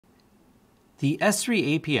The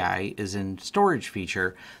S3 API is a storage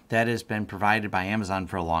feature that has been provided by Amazon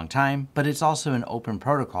for a long time, but it's also an open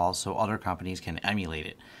protocol so other companies can emulate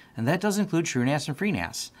it. And that does include TrueNAS and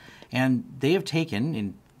FreeNAS. And they have taken,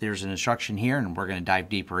 and there's an instruction here, and we're going to dive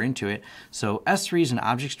deeper into it. So S3 is an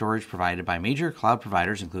object storage provided by major cloud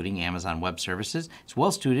providers, including Amazon Web Services. It's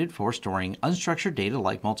well suited for storing unstructured data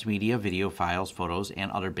like multimedia, video files, photos,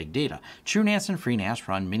 and other big data. TrueNAS and FreeNAS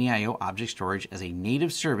run Minio object storage as a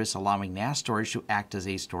native service, allowing NAS storage to act as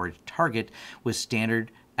a storage target with standard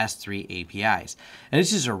S3 APIs. And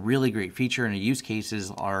this is a really great feature, and the use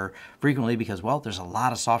cases are frequently because, well, there's a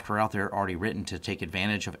lot of software out there already written to take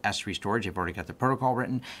advantage of S3 storage. They've already got the protocol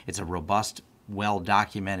written. It's a robust,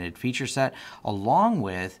 well-documented feature set, along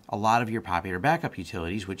with a lot of your popular backup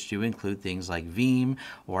utilities, which do include things like Veeam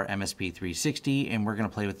or MSP360, and we're going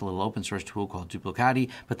to play with a little open source tool called Duplicati,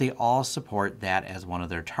 but they all support that as one of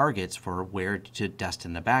their targets for where to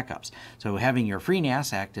destine the backups. So having your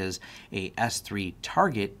FreeNAS act as a S3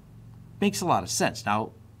 target makes a lot of sense.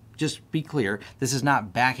 Now, just be clear, this is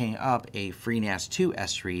not backing up a FreeNAS to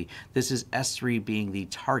S3. This is S3 being the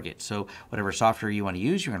target. So whatever software you want to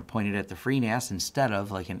use, you're going to point it at the FreeNAS instead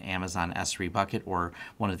of like an Amazon S3 bucket or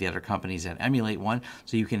one of the other companies that emulate one,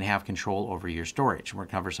 so you can have control over your storage. We're going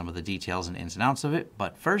to cover some of the details and ins and outs of it,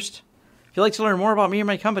 but first, if you'd like to learn more about me and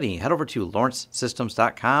my company, head over to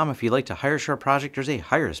lawrencesystems.com. If you'd like to hire us for a project, there's a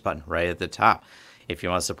Hire Us button right at the top. If you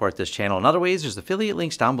want to support this channel in other ways, there's affiliate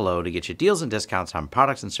links down below to get you deals and discounts on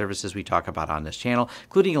products and services we talk about on this channel,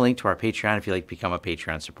 including a link to our Patreon if you'd like to become a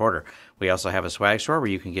Patreon supporter. We also have a swag store where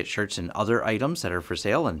you can get shirts and other items that are for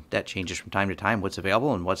sale, and that changes from time to time what's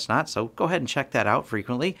available and what's not, so go ahead and check that out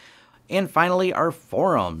frequently. And finally, our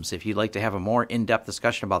forums. If you'd like to have a more in-depth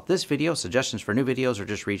discussion about this video, suggestions for new videos, or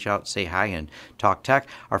just reach out, say hi, and talk tech,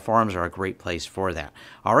 our forums are a great place for that.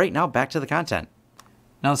 All right, now back to the content.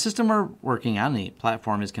 Now, the system we're working on, the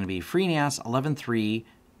platform, is going to be FreeNAS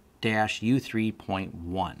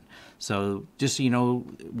 11.3-U3.1. So just so you know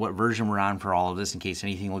what version we're on for all of this, in case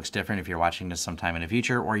anything looks different if you're watching this sometime in the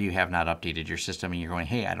future or you have not updated your system and you're going,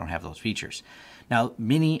 hey, I don't have those features. Now,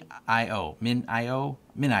 Minio, I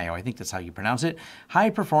think that's how you pronounce it,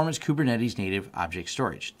 high-performance Kubernetes native object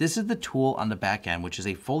storage. This is the tool on the back end, which is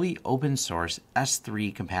a fully open source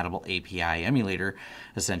S3 compatible API emulator,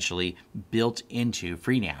 essentially built into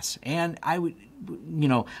FreeNAS. And I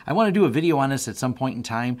want to do a video on this at some point in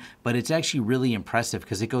time, but it's actually really impressive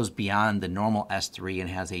because it goes beyond the normal S3 and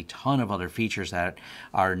has a ton of other features that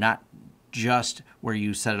are not just where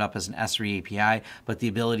you set it up as an S3 API, but the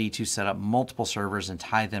ability to set up multiple servers and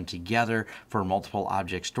tie them together for multiple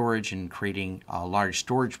object storage and creating large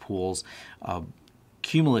storage pools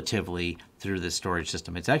cumulatively through this storage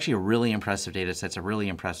system. It's actually a really impressive data set. It's a really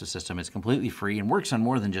impressive system. It's completely free and works on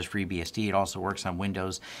more than just FreeBSD. It also works on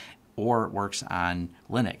Windows or it works on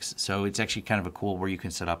Linux. So it's actually kind of a cool where you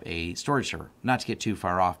can set up a storage server. Not to get too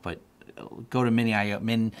far off, but go to min.io,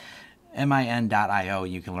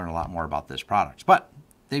 you can learn a lot more about this product. But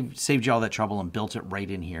they've saved you all that trouble and built it right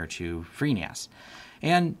in here to FreeNAS.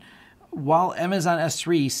 And while Amazon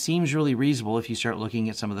S3 seems really reasonable if you start looking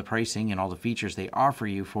at some of the pricing and all the features they offer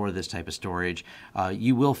you for this type of storage,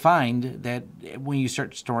 you will find that when you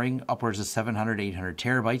start storing upwards of 700, 800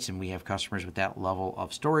 terabytes, and we have customers with that level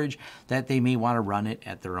of storage, that they may want to run it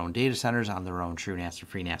at their own data centers on their own TrueNAS or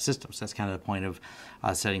FreeNAS systems. That's kind of the point of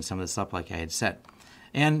setting some of this up like I had said.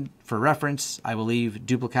 And for reference, I will leave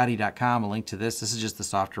duplicati.com, a link to this. This is just the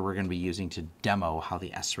software we're going to be using to demo how the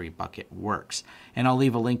S3 bucket works. And I'll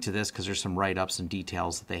leave a link to this because there's some write-ups and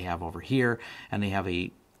details that they have over here. And they have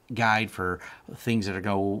a guide for things that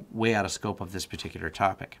go way out of scope of this particular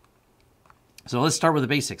topic. So let's start with the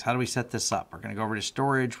basics. How do we set this up? We're going to go over to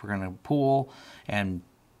storage, we're going to pool, and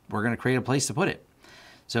we're going to create a place to put it.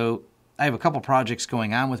 So I have a couple projects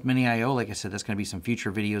going on with Minio. Like I said, that's going to be some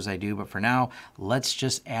future videos I do, but for now, let's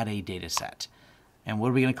just add a data set. And what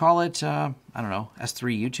are we going to call it? I don't know,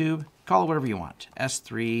 S3 YouTube? Call it whatever you want.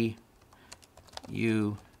 S3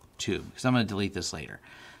 YouTube, because I'm going to delete this later.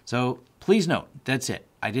 So please note, that's it.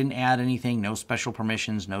 I didn't add anything, no special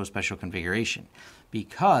permissions, no special configuration.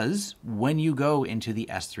 Because when you go into the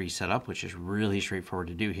S3 setup, which is really straightforward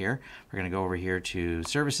to do here, we're going to go over here to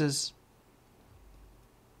Services,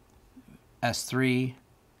 S3,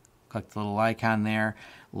 click the little icon there,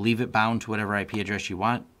 leave it bound to whatever IP address you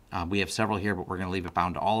want. We have several here, but we're going to leave it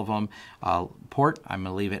bound to all of them. Port, I'm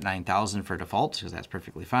going to leave it 9000 for default because that's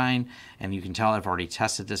perfectly fine. And you can tell I've already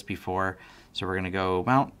tested this before. So we're going to go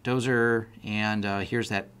Mount, Dozer, and here's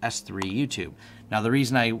that S3 YouTube. Now the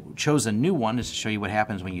reason I chose a new one is to show you what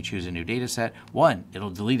happens when you choose a new data set. One, it'll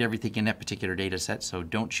delete everything in that particular data set, so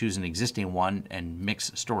don't choose an existing one and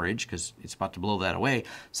mix storage because it's about to blow that away.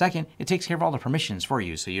 Second, it takes care of all the permissions for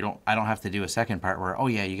you, so I don't have to do a second part where, oh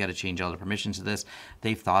yeah, you got to change all the permissions to this.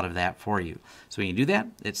 They've thought of that for you. So when you do that,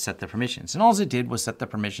 it set the permissions. And all it did was set the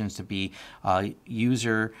permissions to be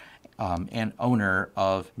user and owner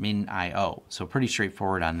of Minio. So pretty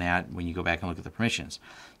straightforward on that when you go back and look at the permissions.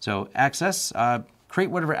 So access, create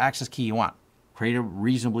whatever access key you want. Create a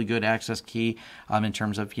reasonably good access key in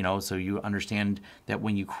terms of, so you understand that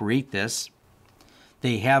when you create this,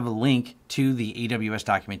 they have a link to the AWS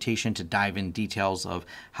documentation to dive in details of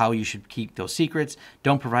how you should keep those secrets.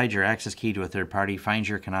 Don't provide your access key to a third party. Find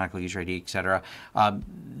your canonical user ID, etc.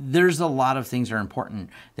 There's a lot of things that are important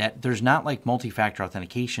that there's not like multi-factor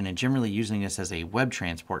authentication and generally using this as a web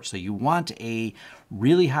transport. So you want a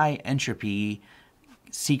really high entropy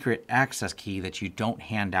secret access key that you don't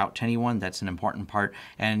hand out to anyone. That's an important part.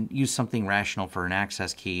 And use something rational for an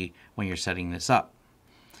access key when you're setting this up.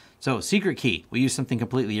 So secret key, we use something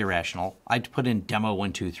completely irrational. I'd put in demo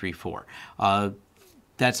 1234.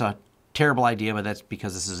 That's a terrible idea, but that's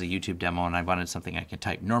because this is a YouTube demo and I wanted something I can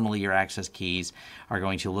type. Normally your access keys are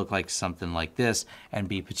going to look like something like this and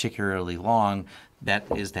be particularly long. That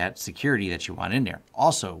is that security that you want in there.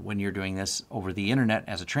 Also, when you're doing this over the internet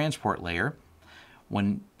as a transport layer,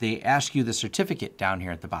 when they ask you the certificate down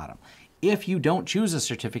here at the bottom, if you don't choose a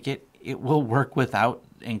certificate, it will work without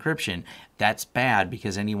encryption. That's bad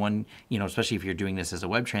because anyone, especially if you're doing this as a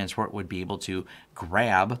web transport, would be able to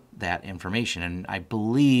grab that information. And I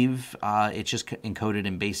believe it's just encoded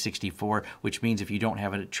in base 64, which means if you don't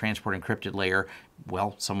have a transport encrypted layer,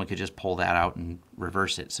 well, someone could just pull that out and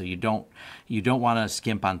reverse it. So you don't want to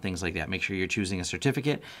skimp on things like that. Make sure you're choosing a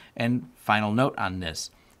certificate. And final note on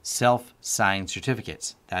this. Self-signed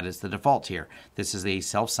certificates. That is the default here. This is a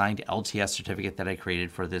self-signed LTS certificate that I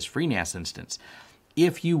created for this FreeNAS instance.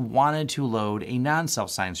 If you wanted to load a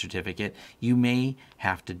non-self-signed certificate, you may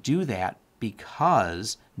have to do that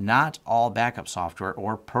because not all backup software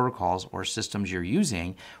or protocols or systems you're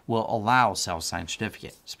using will allow self-signed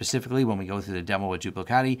certificate. Specifically, when we go through the demo with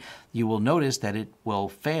Duplicati, you will notice that it will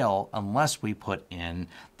fail unless we put in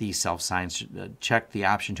the self-signed, check the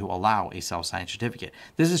option to allow a self-signed certificate.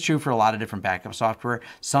 This is true for a lot of different backup software.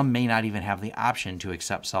 Some may not even have the option to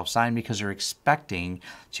accept self-signed because they're expecting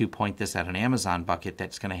to point this at an Amazon bucket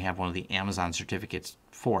that's going to have one of the Amazon certificates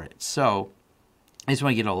for it. So I just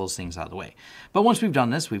want to get all those things out of the way. But once we've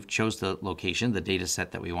done this, we've chose the location, the data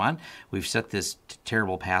set that we want. We've set this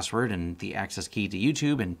terrible password and the access key to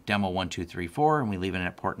YouTube and demo 1234, and we leave it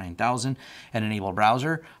at port 9000 and enable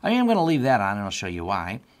browser. I am going to leave that on, and I'll show you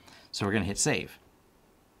why. So we're going to hit save.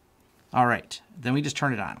 All right, then we just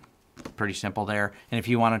turn it on. Pretty simple there. And if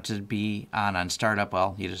you want it to be on startup,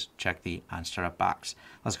 well, you just check the on startup box.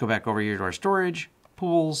 Let's go back over here to our storage,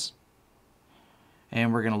 pools,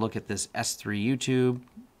 and we're going to look at this S3 YouTube.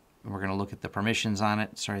 And we're going to look at the permissions on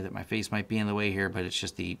it. Sorry that my face might be in the way here, but it's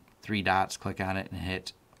just the three dots. Click on it and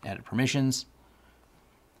hit Edit Permissions.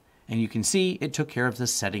 And you can see it took care of the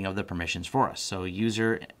setting of the permissions for us. So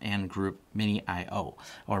user and group Minio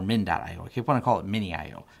or min.io. I keep wanting to call it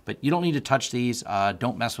Minio. But you don't need to touch these.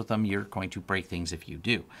 Don't mess with them. You're going to break things if you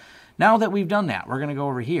do. Now that we've done that, we're going to go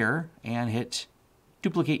over here and hit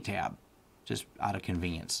Duplicate tab, just out of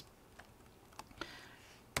convenience.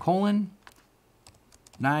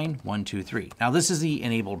 :9123. Now this is the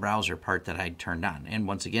enable browser part that I turned on. And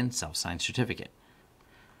once again, self-signed certificate.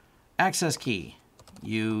 Access key,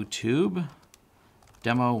 YouTube,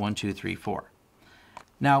 demo 1234.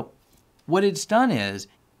 Now, what it's done is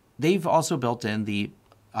they've also built in the,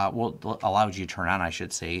 allowed you to turn on, I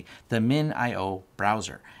should say, the Minio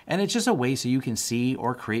browser. And it's just a way so you can see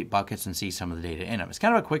or create buckets and see some of the data in them. It's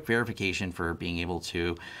kind of a quick verification for being able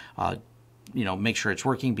to make sure it's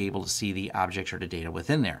working, be able to see the objects or the data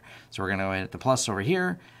within there. So we're going to hit the plus over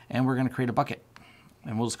here, and we're going to create a bucket.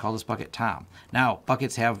 And we'll just call this bucket Tom. Now,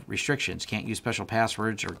 buckets have restrictions. Can't use special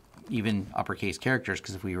passwords or even uppercase characters,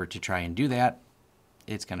 because if we were to try and do that,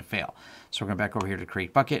 it's going to fail. So we're going back over here to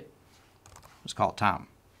create bucket. Let's call it Tom.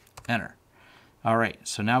 Enter. All right,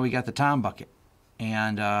 so now we got the Tom bucket.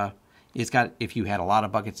 And it's got, if you had a lot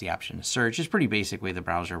of buckets, the option to search. It's pretty basic way the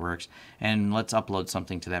browser works. And let's upload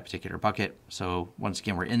something to that particular bucket. So once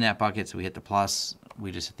again, we're in that bucket, so we hit the plus.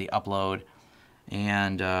 We just hit the upload.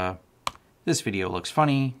 And this video looks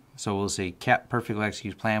funny. So we'll say cat perfectly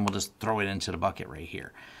executed plan. We'll just throw it into the bucket right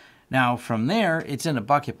here. Now, from there, it's in a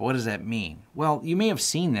bucket, but what does that mean? Well, you may have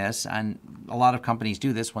seen this, and a lot of companies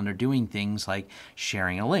do this when they're doing things like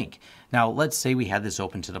sharing a link. Now, let's say we had this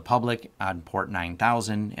open to the public on port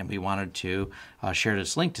 9000, and we wanted to share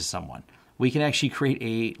this link to someone. We can actually create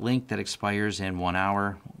a link that expires in 1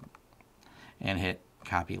 hour and hit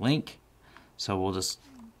copy link. So we'll just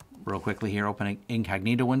real quickly here open an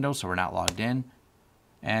incognito window so we're not logged in.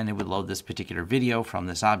 And it would load this particular video from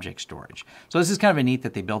this object storage. So this is kind of a neat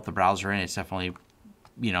that they built the browser in. It's definitely,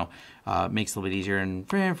 you know, makes it a little bit easier. And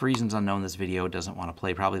for reasons unknown, this video doesn't want to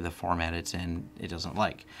play. Probably the format it's in, it doesn't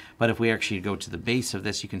like. But if we actually go to the base of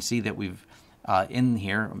this, you can see that we've in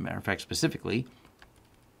here, matter of fact, specifically,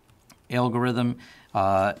 algorithm,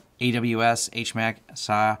 AWS,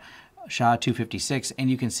 HMAC, SHA-256, and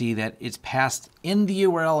you can see that it's passed in the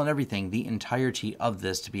URL and everything, the entirety of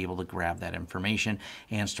this to be able to grab that information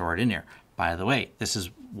and store it in there. By the way, this is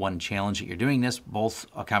one challenge that you're doing this, both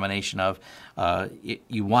a combination of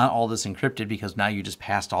you want all this encrypted because now you just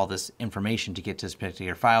passed all this information to get to this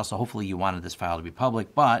particular file, so hopefully you wanted this file to be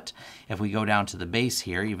public, but if we go down to the base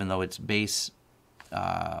here, even though it's base,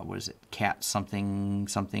 what is it, cat something,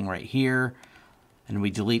 something right here, and we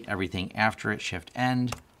delete everything after it, shift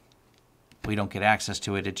end, we don't get access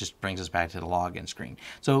to it. It just brings us back to the login screen.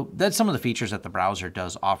 So that's some of the features that the browser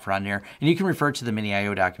does offer on there. And you can refer to the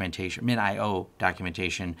Minio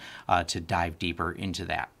documentation to dive deeper into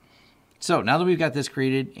that. So now that we've got this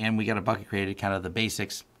created and we got a bucket created, kind of the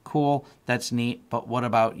basics, cool, that's neat. But what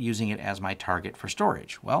about using it as my target for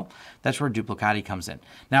storage? Well, that's where Duplicati comes in.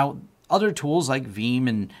 Now, other tools like Veeam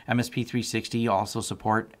and MSP360 also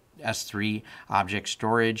support S3 object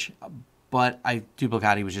storage. But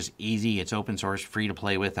Duplicati was just easy. It's open source, free to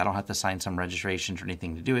play with. I don't have to sign some registrations or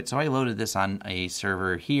anything to do it. So I loaded this on a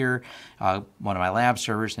server here, one of my lab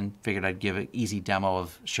servers, and figured I'd give an easy demo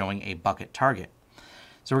of showing a bucket target.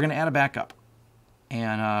 So we're going to add a backup.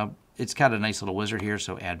 And it's got a nice little wizard here.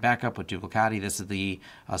 So add backup with Duplicati. This is the,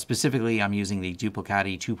 specifically, I'm using the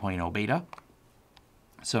Duplicati 2.0 beta.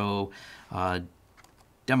 So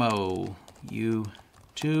demo,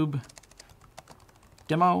 YouTube,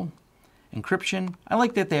 demo. Encryption. I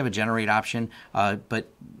like that they have a generate option, but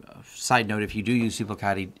side note, if you do use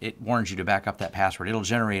Duplicati, it warns you to back up that password. It'll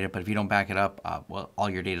generate it, but if you don't back it up, well, all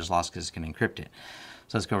your data is lost because it's going to encrypt it.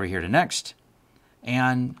 So let's go over here to next.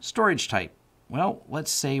 And storage type. Well,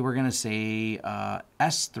 let's say we're going to say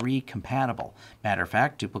S3 compatible. Matter of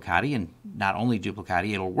fact, Duplicati, and not only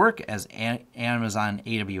Duplicati, it'll work as Amazon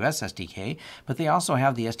AWS SDK, but they also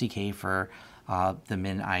have the SDK for the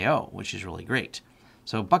Minio, which is really great.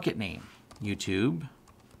 So bucket name. YouTube,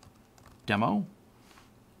 demo,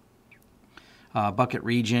 bucket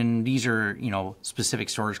region. These are, you know, specific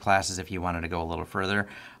storage classes if you wanted to go a little further.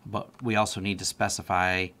 But we also need to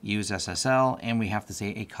specify use SSL, and we have to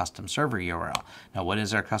say a custom server URL. Now, what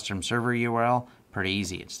is our custom server URL? Pretty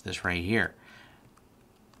easy. It's this right here.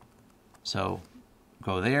 So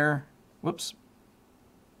go there. Whoops.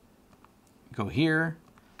 Go here.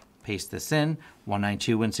 Paste this in,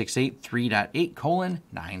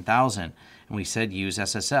 192.168.3.8:9000, and we said use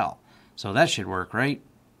SSL. So that should work, right?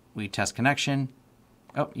 We test connection.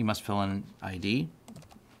 Oh, you must fill in ID.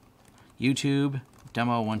 YouTube,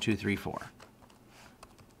 demo 1234.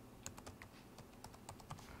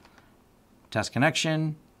 Test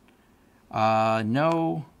connection.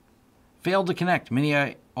 No. Failed to connect.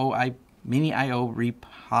 Minio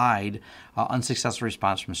replied unsuccessful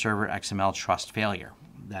response from server XML trust failure.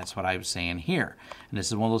 That's what I was saying here. And this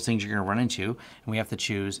is one of those things you're going to run into. And we have to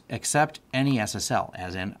choose accept any SSL,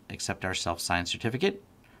 as in accept our self-signed certificate.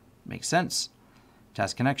 Makes sense.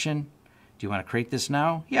 Test connection. Do you want to create this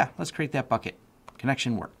now? Yeah, let's create that bucket.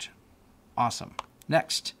 Connection worked. Awesome.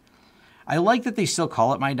 Next. I like that they still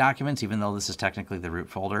call it My Documents, even though this is technically the root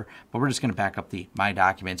folder. But we're just going to back up the My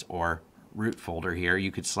Documents or root folder here.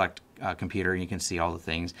 You could select computer and you can see all the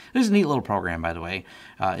things. This is a neat little program, by the way.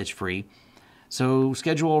 It's free. So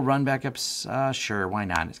schedule run backups, sure, why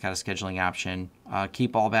not? It's got a scheduling option.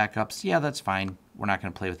 Keep all backups, yeah, that's fine. We're not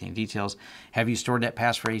going to play with any details. Have you stored that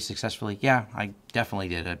passphrase successfully? Yeah, I definitely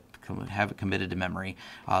did. I have it committed to memory.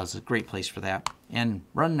 It's a great place for that. And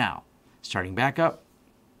run now. Starting backup,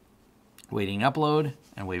 waiting upload,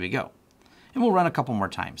 and away we go. And we'll run a couple more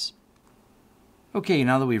times. Okay,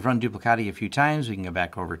 now that we've run Duplicati a few times, we can go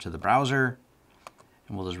back over to the browser.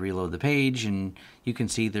 And we'll just reload the page, and you can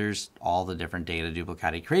see there's all the different data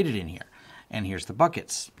Duplicati created in here. And here's the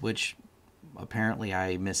buckets, which apparently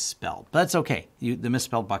I misspelled. But that's okay. The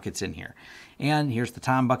misspelled bucket's in here. And here's the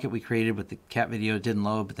Tom bucket we created with the cat video. It didn't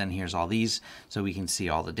load, but then here's all these, so we can see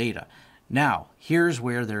all the data. Now, here's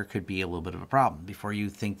where there could be a little bit of a problem. Before you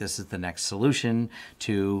think this is the next solution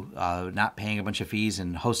to not paying a bunch of fees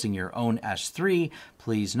and hosting your own S3,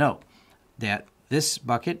 please note that this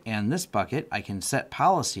bucket and this bucket, I can set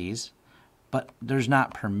policies, but there's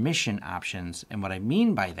not permission options. And what I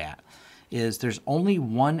mean by that is there's only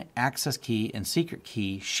one access key and secret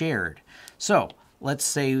key shared. So let's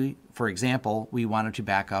say, for example, we wanted to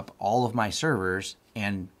back up all of my servers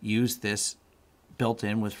and use this built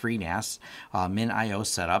in with FreeNAS Minio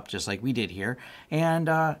setup, just like we did here. And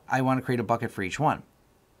I want to create a bucket for each one.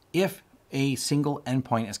 If a single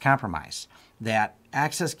endpoint is compromised, that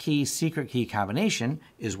access key, secret key combination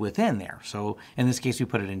is within there. So in this case, we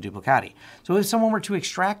put it in duplicati. So if someone were to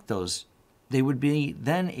extract those, they would be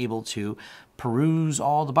then able to peruse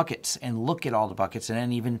all the buckets and look at all the buckets and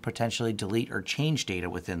then even potentially delete or change data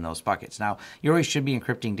within those buckets. Now, you always should be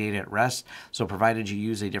encrypting data at rest. So provided you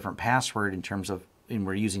use a different password in terms of, and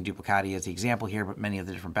we're using duplicati as the example here, but many of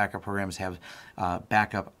the different backup programs have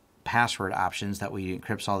backup password options that we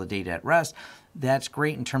encrypts all the data at rest. That's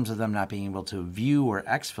great in terms of them not being able to view or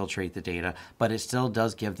exfiltrate the data, but it still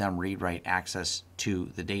does give them read-write access to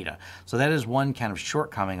the data. So that is one kind of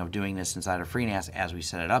shortcoming of doing this inside of FreeNAS as we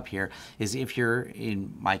set it up here, is if you're,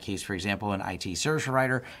 in my case, for example, an IT service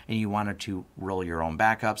provider, and you wanted to roll your own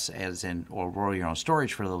backups or roll your own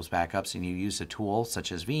storage for those backups, and you use a tool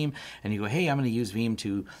such as Veeam, and you go, hey, I'm going to use Veeam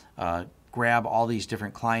to grab all these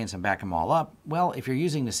different clients and back them all up. Well, if you're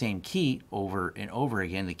using the same key over and over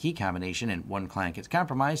again, the key combination, and one client gets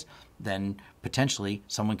compromised, then potentially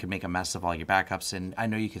someone could make a mess of all your backups. And I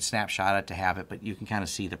know you could snapshot it to have it, but you can kind of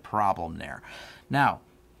see the problem there. Now,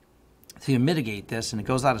 to mitigate this, and it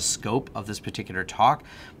goes out of scope of this particular talk,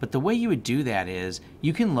 but the way you would do that is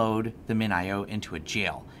you can load the Minio into a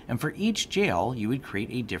jail. And for each jail, you would create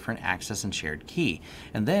a different access and shared key.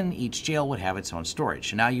 And then each jail would have its own storage.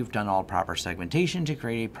 So now you've done all proper segmentation to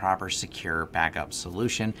create a proper secure backup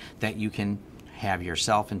solution that you can have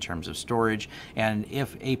yourself in terms of storage. And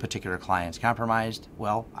if a particular client's compromised,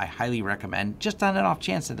 well, I highly recommend, just on an off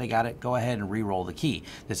chance that they got it, go ahead and re-roll the key.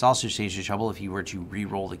 This also saves you trouble if you were to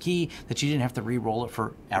re-roll the key, that you didn't have to re-roll it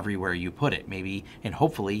for everywhere you put it. Maybe, and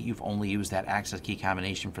hopefully, you've only used that access key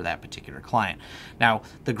combination for that particular client. Now,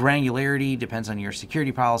 the granularity depends on your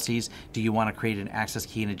security policies. Do you want to create an access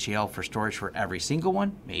key in a jail for storage for every single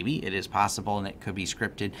one? Maybe it is possible, and it could be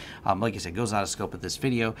scripted. Like I said, it goes out of scope of this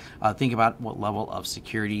video. Think about what level of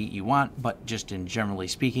security you want, but just in generally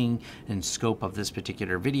speaking, in scope of this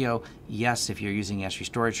particular video, yes, if you're using S3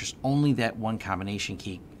 storage, there's only that one combination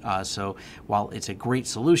key. So while it's a great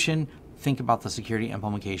solution, think about the security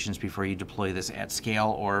implications before you deploy this at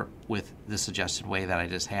scale or with the suggested way that I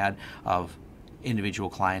just had of individual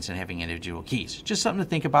clients and having individual keys. Just something to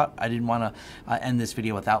think about. I didn't want to end this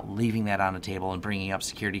video without leaving that on the table and bringing up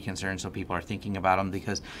security concerns so people are thinking about them,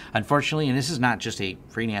 because unfortunately, and this is not just a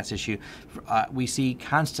FreeNAS issue, we see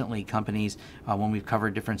constantly companies, when we've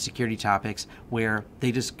covered different security topics, where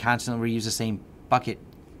they just constantly reuse the same bucket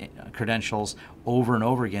credentials over and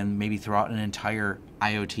over again, maybe throughout an entire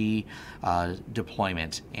IoT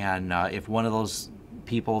deployment. And if one of those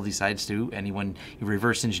people decides to, anyone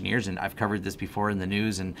reverse engineers, and I've covered this before in the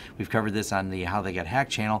news, and we've covered this on the How They Got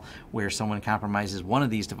Hacked channel, where someone compromises one of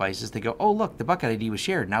these devices, they go, oh look, the bucket ID was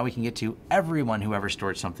shared. Now we can get to everyone who ever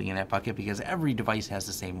stored something in that bucket because every device has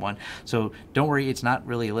the same one. So don't worry, it's not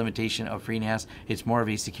really a limitation of FreeNAS. It's more of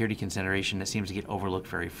a security consideration that seems to get overlooked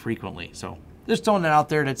very frequently. So just throwing that out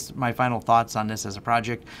there. That's my final thoughts on this as a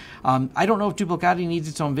project. I don't know if Duplicati needs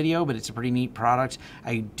its own video, but it's a pretty neat product.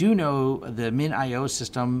 I do know the Minio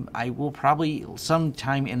system, I will probably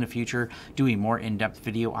sometime in the future do a more in-depth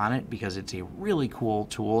video on it, because it's a really cool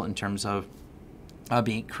tool in terms of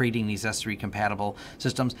creating these S3 compatible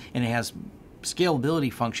systems, and it has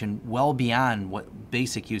scalability function well beyond what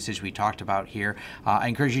basic usage we talked about here. I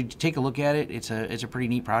encourage you to take a look at it. It's a pretty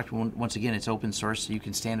neat product. Once again, it's open source, so you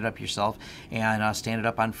can stand it up yourself and stand it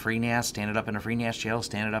up on FreeNAS, stand it up in a FreeNAS jail,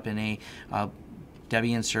 stand it up in a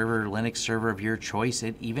Debian server, Linux server of your choice.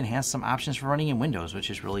 It even has some options for running in Windows,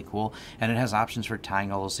 which is really cool, and it has options for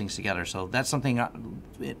tying all those things together. So that's something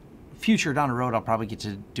future down the road I'll probably get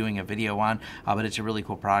to doing a video on, but it's a really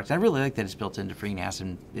cool product. I really like that it's built into FreeNAS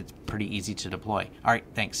and it's pretty easy to deploy. All right,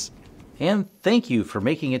 thanks. And thank you for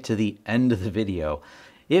making it to the end of the video.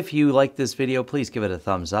 If you like this video, please give it a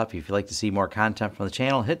thumbs up. If you'd like to see more content from the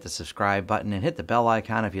channel, hit the subscribe button and hit the bell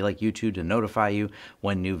icon if you like YouTube to notify you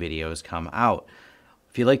when new videos come out.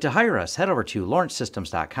 If you'd like to hire us, head over to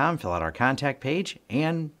lawrencesystems.com, fill out our contact page,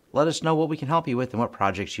 and let us know what we can help you with and what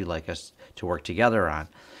projects you'd like us to work together on.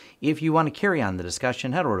 If you want to carry on the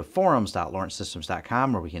discussion, head over to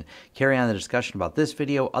forums.lawrencesystems.com where we can carry on the discussion about this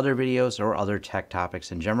video, other videos, or other tech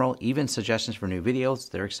topics in general. Even suggestions for new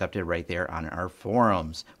videos, they're accepted right there on our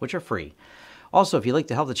forums, which are free. Also, if you'd like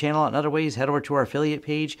to help the channel out in other ways, head over to our affiliate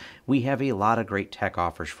page. We have a lot of great tech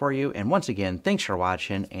offers for you. And once again, thanks for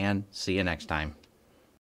watching, and see you next time.